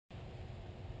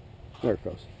There it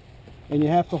goes. And you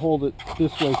have to hold it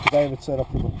this way because I have it set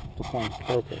up for the plank.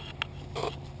 Okay.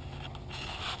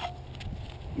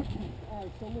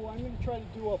 Alright, so Lou, I'm going to try to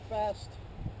do a fast,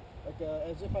 like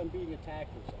as if I'm being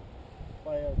attacked or something,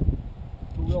 by a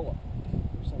gorilla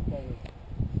or some kind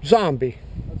of... Zombie.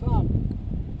 A zombie.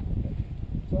 Okay.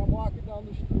 So I'm walking down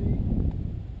the street,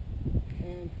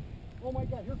 and oh my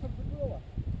God, here comes the gorilla.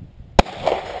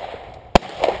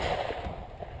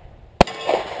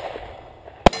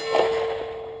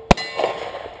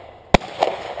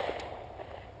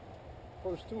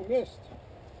 First two missed.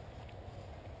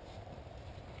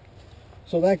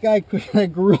 So that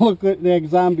gorilla that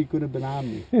zombie could have been on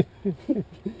me.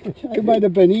 I might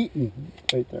have been eaten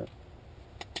right there.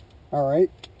 All right.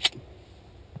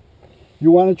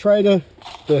 You want to try the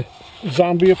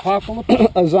Zombie apocalypse?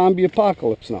 a zombie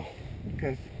apocalypse now?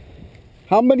 Okay.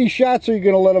 How many shots are you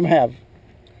going to let them have?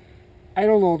 I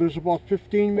don't know. There's about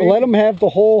 15 maybe. Well, let them have the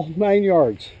whole 9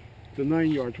 yards. The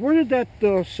 9 yards. Where did that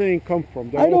saying come from?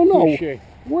 I don't know. Cliche?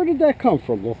 Where did that come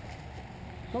from, though?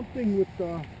 Something with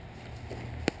the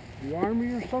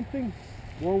army or something?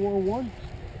 World War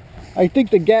I? I think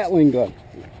the Gatling gun.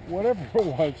 Whatever it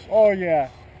was. Oh yeah.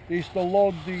 They used to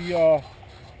load the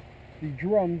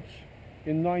drums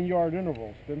in 9-yard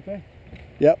intervals, didn't they?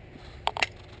 Yep.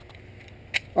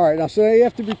 All right, now so now you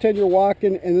have to pretend you're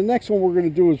walking, and the next one we're going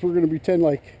to do is we're going to pretend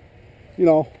like, you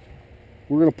know,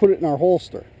 we're going to put it in our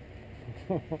holster.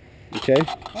 Okay?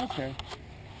 Okay.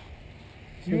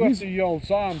 So you have to yell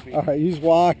zombie. All right, he's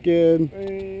walking.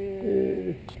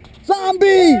 Hey. Zombie!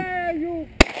 Yeah, you.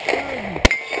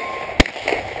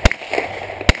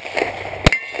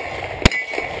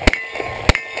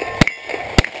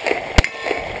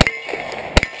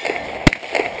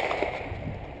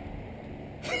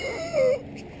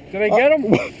 Did I get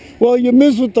him? Well, you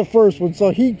missed with the first one,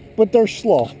 but they're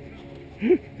slow.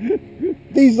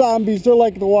 These zombies, they're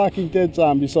like the Walking Dead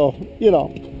zombies, so, you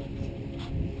know.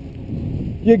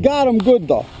 You got them good,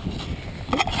 though.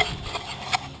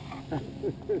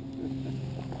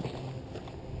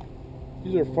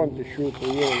 These are fun to shoot, they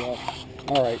really are.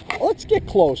 All right, let's get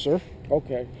closer.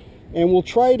 Okay. And we'll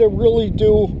try to really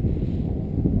do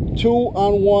 2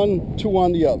 on one, 2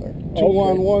 on the other. 2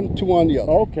 on one, 2 on the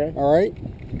other. Okay. All right?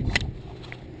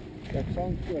 That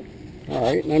sounds good. All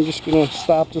right, and I'm just going to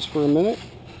stop this for a minute.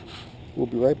 We'll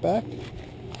be right back.